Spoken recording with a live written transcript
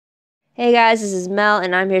Hey guys, this is Mel,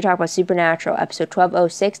 and I'm here to talk about Supernatural, episode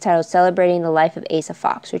 1206, titled Celebrating the Life of Asa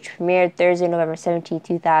Fox, which premiered Thursday, November 17,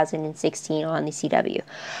 2016 on the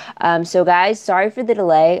CW. So guys, sorry for the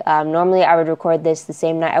delay. Normally I would record this the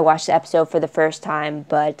same night I watched the episode for the first time,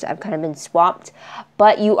 but I've kind of been swamped.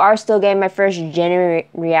 But you are still getting my first genuine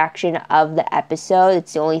reaction of the episode.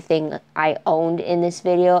 It's the only thing I owned in this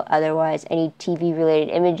video. Otherwise, any TV-related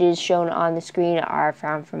images shown on the screen are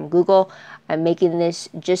found from Google. I'm making this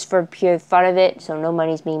just for pure fun of it, so no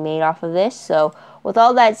money's being made off of this. So with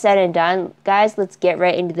all that said and done, guys, let's get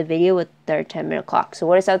right into the video with their 10-minute clock. So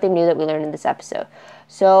what is something new that we learned in this episode?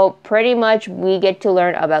 So pretty much we get to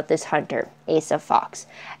learn about this hunter, Asa Fox.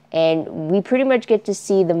 And we pretty much get to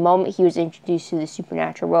see the moment he was introduced to the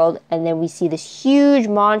supernatural world, and then we see this huge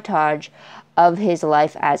montage of his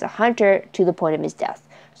life as a hunter to the point of his death.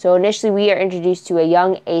 So initially we are introduced to a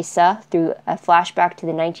young Asa through a flashback to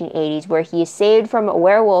the 1980s where he is saved from a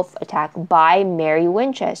werewolf attack by Mary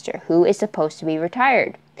Winchester, who is supposed to be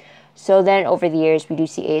retired. So then over the years we do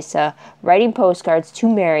see Asa writing postcards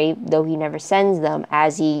to Mary, though he never sends them,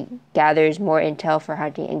 as he gathers more intel for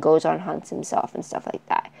hunting and goes on hunts himself and stuff like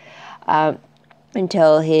that.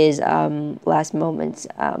 Until his last moments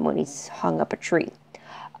when he's hung up a tree.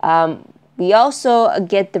 We also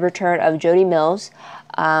get the return of Jody Mills,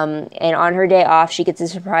 and on her day off, she gets a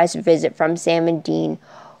surprise visit from Sam and Dean,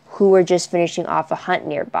 who were just finishing off a hunt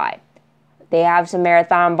nearby. They have some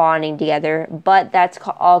marathon bonding together, but that's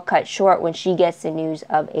all cut short when she gets the news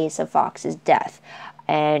of Asa Fox's death.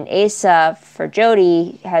 And Asa, for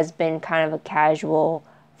Jody, has been kind of a casual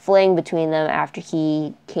fling between them after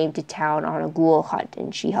he came to town on a ghoul hunt,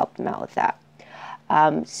 and she helped him out with that.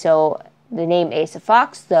 So the name Asa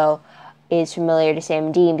Fox, though, is familiar to Sam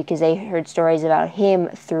and Dean because they heard stories about him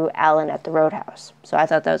through Alan at the Roadhouse. So I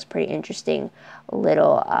thought that was a pretty interesting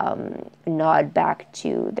little nod back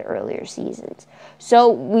to the earlier seasons. So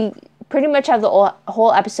we pretty much have the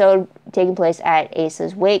whole episode taking place at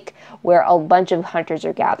Asa's wake, where a bunch of hunters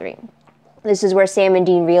are gathering. This is where Sam and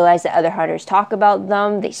Dean realize that other hunters talk about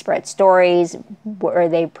them. They spread stories where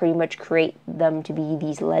they pretty much create them to be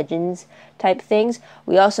these legends type things.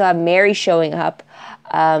 We also have Mary showing up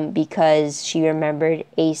because she remembered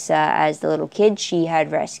Asa as the little kid she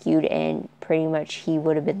had rescued, and pretty much he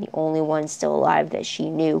would have been the only one still alive that she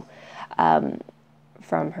knew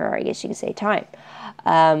from her, I guess you could say, time.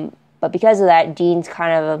 But because of that, Dean's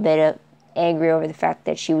kind of a bit angry over the fact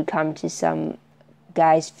that she would come to some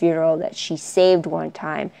guy's funeral that she saved one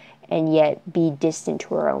time and yet be distant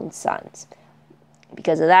to her own sons.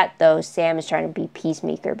 Because of that, though, Sam is trying to be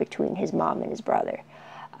peacemaker between his mom and his brother.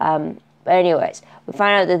 But anyways, we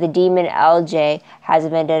find out that the demon LJ has a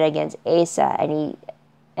vendetta against Asa,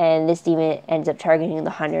 and this demon ends up targeting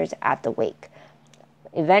the hunters at the wake.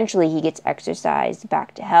 Eventually, he gets exorcised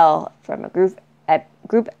back to hell from a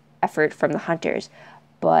group effort from the hunters,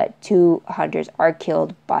 but 2 hunters are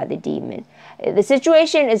killed by the demon. The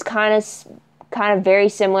situation is kind of very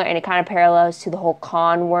similar, and it kind of parallels to the whole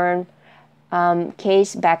con worm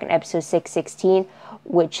case back in episode 616,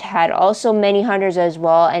 which had also many hunters as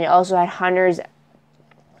well, and it also had hunters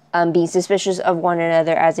being suspicious of one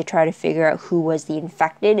another as they try to figure out who was the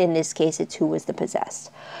infected. In this case, it's who was the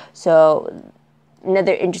possessed. So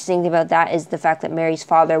another interesting thing about that is the fact that Mary's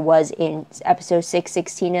father was in episode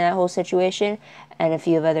 616 in that whole situation, and a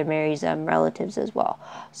few of other Mary's relatives as well.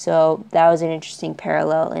 So that was an interesting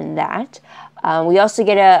parallel in that. We also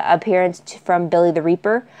get an appearance from Billy the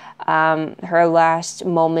Reaper. Her last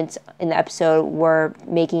moments in the episode were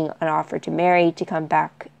making an offer to Mary to come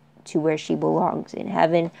back to where she belongs in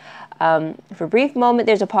heaven. For a brief moment,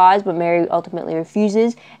 there's a pause, but Mary ultimately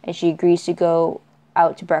refuses, and she agrees to go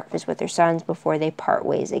out to breakfast with her sons before they part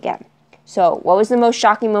ways again. So what was the most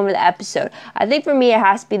shocking moment of the episode? I think for me it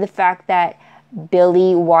has to be the fact that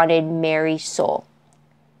Billy wanted Mary's soul.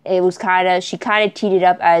 She kind of teed it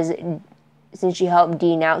up as, since she helped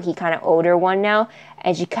Dean out, he kind of owed her one now,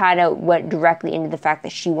 and she kind of went directly into the fact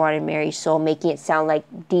that she wanted Mary's soul, making it sound like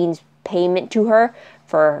Dean's payment to her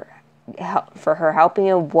for her helping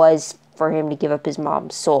him was for him to give up his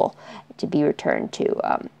mom's soul to be returned to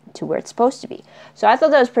where it's supposed to be. So I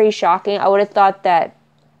thought that was pretty shocking. I would have thought that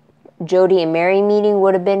Jody and Mary meeting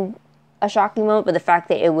would have been a shocking moment, but the fact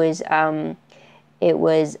that it was in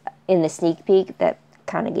the sneak peek that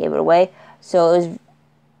kind of gave it away. So it was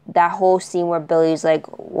that whole scene where Billy's like,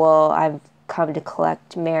 well, I've come to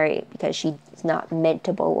collect Mary because she's not meant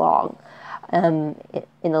to belong in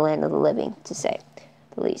the land of the living, to say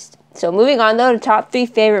the least. So moving on, though, to top 3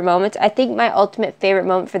 favorite moments. I think my ultimate favorite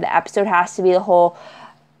moment for the episode has to be the whole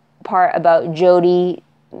part about Jody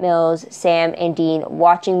Mills, Sam, and Dean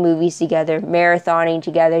watching movies together, marathoning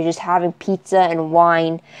together, just having pizza and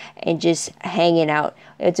wine and just hanging out.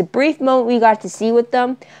 It's a brief moment we got to see with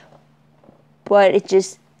them, but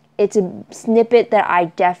it's a snippet that I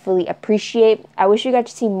definitely appreciate. I wish we got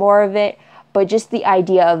to see more of it, but just the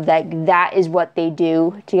idea of that is what they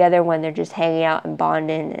do together when they're just hanging out and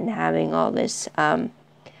bonding and having all this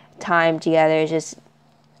time together.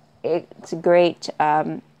 It's a great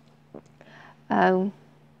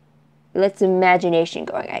lets the imagination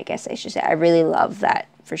going, I guess I should say. I really love that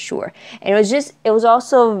for sure. And it was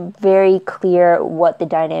also very clear what the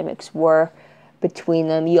dynamics were between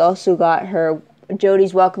them. You also got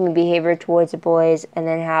Jodie's welcoming behavior towards the boys, and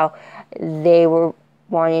then how they were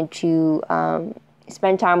wanting to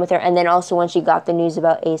spend time with her. And then also when she got the news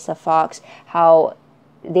about Asa Fox, how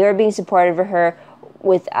they were being supportive of her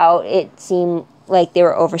without it seem like they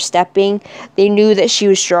were overstepping. They knew that she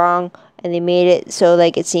was strong, and they made it so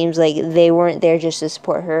it seems like they weren't there just to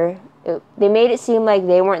support her. They made it seem like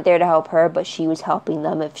they weren't there to help her, but she was helping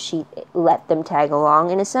them if she let them tag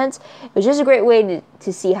along, in a sense. It was just a great way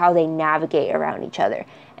to see how they navigate around each other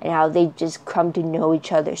and how they just come to know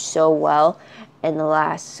each other so well in the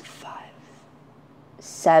last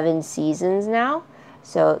 7 seasons now.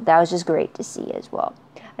 So that was just great to see as well.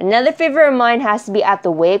 Another favorite of mine has to be at the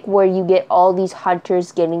wake, where you get all these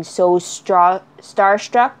hunters getting so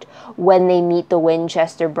starstruck when they meet the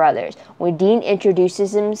Winchester brothers. When Dean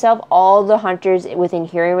introduces himself, all the hunters within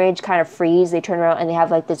hearing range kind of freeze. They turn around and they have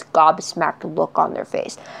this gobsmacked look on their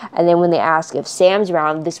face. And then when they ask if Sam's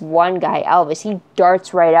around, this one guy, Elvis, he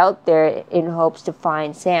darts right out there in hopes to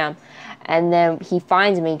find Sam. And then he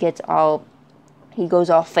finds him and he goes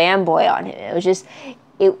all fanboy on him. It was just,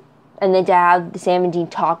 and then to have Sam and Dean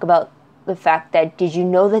talk about the fact that, did you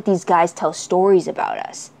know that these guys tell stories about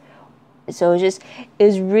us? So it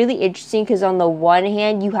was really interesting, because on the one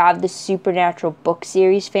hand, you have the Supernatural book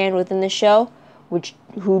series fan within the show,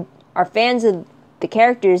 who are fans of the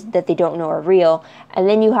characters that they don't know are real. And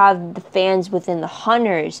then you have the fans within the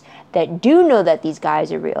hunters that do know that these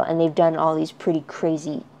guys are real, and they've done all these pretty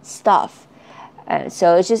crazy stuff.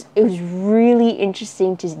 So it was really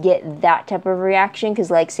interesting to get that type of reaction,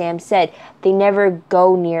 because like Sam said, they never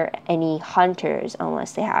go near any hunters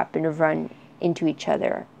unless they happen to run into each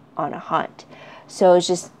other on a hunt. So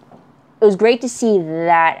it was great to see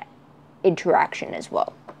that interaction as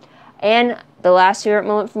well. And the last favorite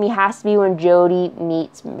moment for me has to be when Jodie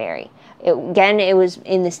meets Mary. It was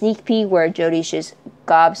in the sneak peek where Jodie's just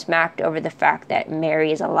gobsmacked over the fact that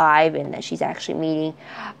Mary is alive and that she's actually meeting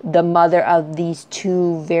the mother of these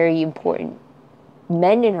 2 very important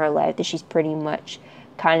men in her life that she's pretty much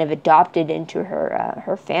kind of adopted into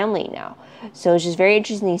her family now. So it's just very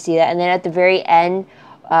interesting to see that. And then at the very end,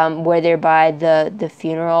 where they're by the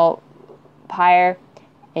funeral pyre,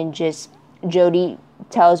 and just Jodie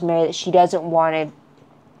tells Mary that she doesn't want to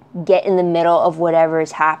get in the middle of whatever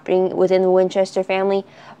is happening within the Winchester family,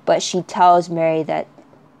 but she tells Mary that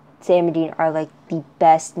Sam and Dean are the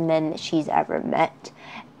best men that she's ever met.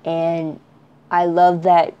 And I love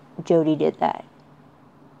that Jodie did that.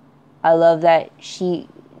 I love that she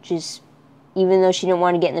just, even though she didn't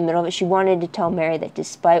want to get in the middle of it, she wanted to tell Mary that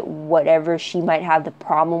despite whatever she might have the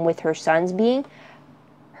problem with her sons being,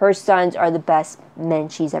 her sons are the best men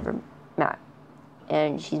she's ever met,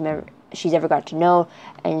 and she's ever got to know.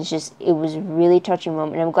 And it was a really touching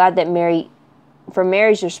moment. And I'm glad that for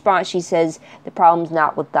Mary's response, she says, the problem's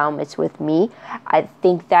not with them, it's with me. I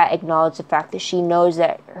think that acknowledged the fact that she knows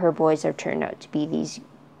that her boys are turned out to be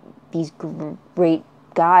these great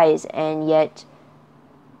guys, and yet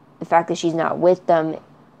the fact that she's not with them,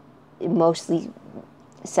 it mostly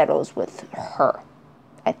settles with her,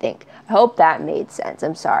 I think. I hope that made sense.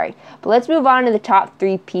 I'm sorry. But let's move on to the top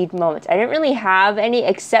 3 peed moments. I didn't really have any,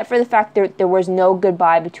 except for the fact that there was no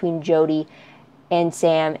goodbye between Jodie and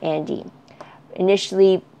Sam and Dean.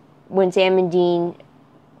 Initially, when Sam and Dean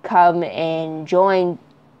come and join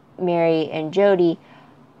Mary and Jodie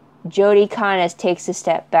kind of takes a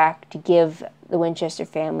step back to give the Winchester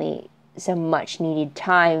family some much-needed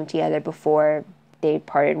time together before they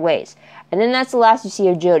parted ways. And then that's the last you see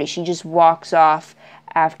of Jodie. She just walks off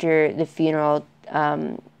after the funeral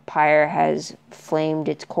pyre has flamed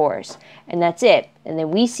its course. And that's it. And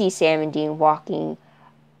then we see Sam and Dean walking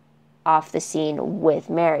off the scene with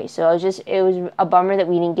Mary. So it was a bummer that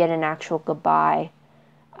we didn't get an actual goodbye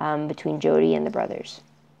between Jodie and the brothers.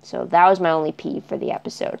 So that was my only peeve for the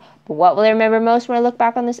episode. But what will I remember most when I look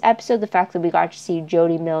back on this episode? The fact that we got to see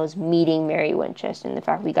Jodie Mills meeting Mary Winchester, and the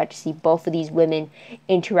fact we got to see both of these women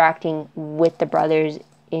interacting with the brothers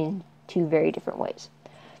in 2 very different ways.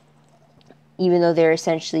 Even though they're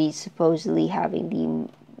essentially supposedly having the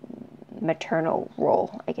maternal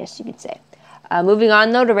role, I guess you could say. Moving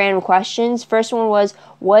on, though, to random questions. First one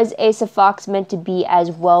was Asa Fox meant to be as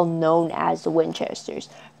well known as the Winchesters?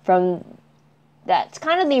 That's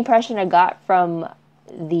kind of the impression I got from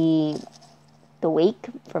the wake,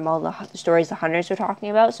 from all the stories the hunters were talking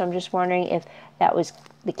about. So I'm just wondering if that was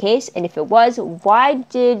the case, and if it was, why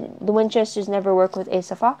did the Winchesters never work with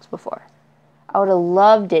Asa Fox before? I would have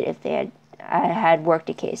loved it if they had worked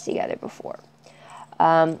a case together before.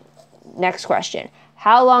 Next question.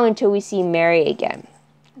 How long until we see Mary again?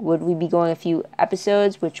 Would we be going a few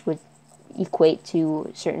episodes, which would equate to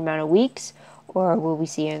a certain amount of weeks, or will we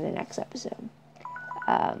see her in the next episode?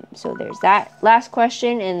 So there's that last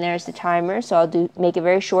question, and there's the timer, so I'll make it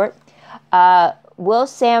very short. Will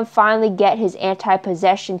Sam finally get his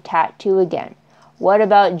anti-possession tattoo again? What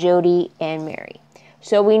about Jody and Mary?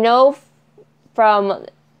 So we know from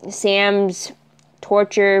Sam's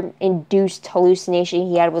torture-induced hallucination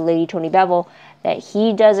he had with Lady Tony Bevel that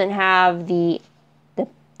he doesn't have the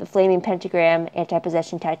flaming pentagram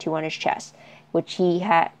anti-possession tattoo on his chest, which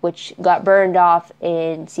got burned off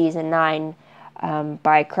in season 9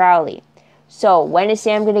 by Crowley. So when is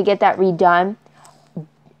Sam going to get that redone?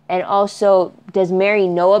 And also, does Mary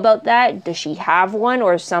know about that? Does she have one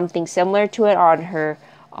or something similar to it on her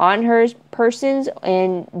persons?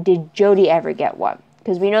 And did Jody ever get one?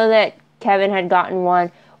 Because we know that Kevin had gotten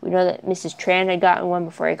one. We know that Mrs. Tran had gotten one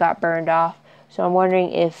before it got burned off. So I'm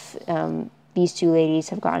wondering if these two ladies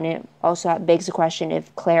have gotten it. Also, that begs the question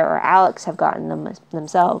if Claire or Alex have gotten them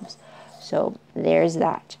themselves. So there's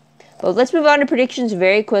that. But let's move on to predictions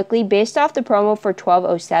very quickly. Based off the promo for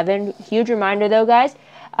 12:07, huge reminder though, guys,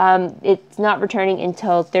 it's not returning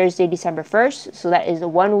until Thursday, December 1st. So that is a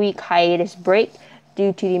 1-week hiatus break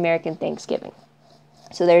due to the American Thanksgiving.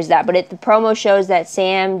 So there's that. But the promo shows that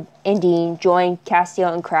Sam and Dean join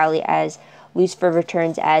Castiel and Crowley as Lucifer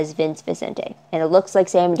returns as Vince Vicente. And it looks like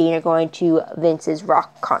Sam and Dean are going to Vince's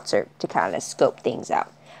rock concert to kind of scope things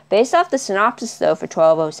out. Based off the synopsis, though, for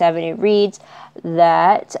 12:07, it reads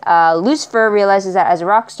that Lucifer realizes that as a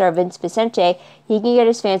rock star, Vince Vicente, he can get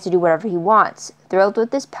his fans to do whatever he wants. Thrilled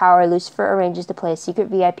with this power, Lucifer arranges to play a secret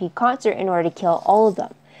VIP concert in order to kill all of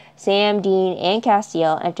them. Sam, Dean, and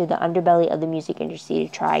Castiel enter the underbelly of the music industry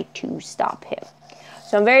to try to stop him.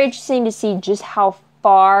 So I'm very interested to see just how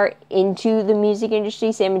far into the music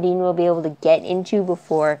industry Sam and Dean will be able to get into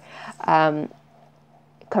before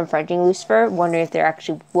confronting Lucifer. Wondering if they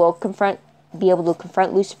actually will be able to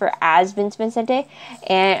confront Lucifer as Vince Vicente.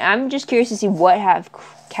 And I'm just curious to see what have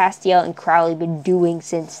Castiel and Crowley been doing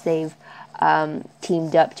since they've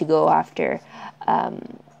teamed up to go after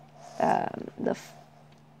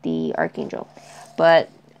the Archangel. But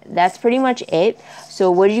that's pretty much it. So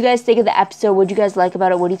what did you guys think of the episode? What did you guys like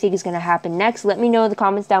about it? What do you think is going to happen next? Let me know in the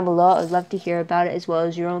comments down below. I'd love to hear about it, as well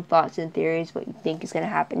as your own thoughts and theories, what you think is going to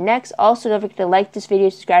happen next. Also, don't forget to like this video,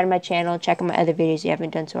 subscribe to my channel, check out my other videos if you haven't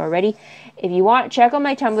done so already. If you want, check out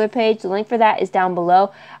my Tumblr page. The link for that is down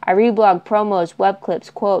below. I reblog promos, web clips,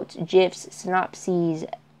 quotes, GIFs, synopses,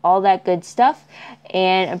 all that good stuff.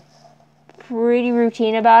 And I'm pretty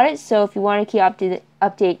routine about it. So if you want to keep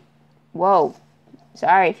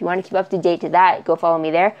if you want to keep up to date to that, go follow me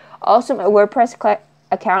there. Also, my WordPress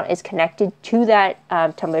account is connected to that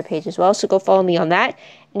Tumblr page as well, so go follow me on that.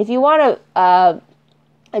 And if you want a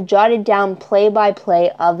jotted down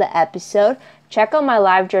play-by-play of the episode, check out my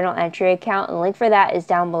LiveJournal entry account. And the link for that is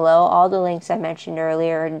down below. All the links I mentioned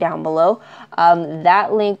earlier are down below.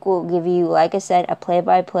 That link will give you, like I said, a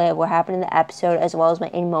play-by-play of what happened in the episode, as well as my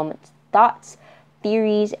in-moment thoughts,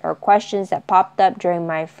 theories, or questions that popped up during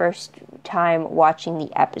my first time watching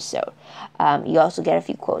the episode. You also get a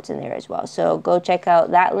few quotes in there as well. So go check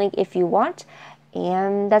out that link if you want.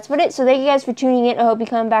 And that's about it. So thank you guys for tuning in. I hope you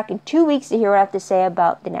come back in 2 weeks to hear what I have to say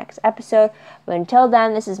about the next episode. But until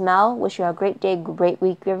then, this is Mel. Wish you a great day, great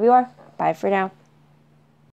week wherever you are. Bye for now.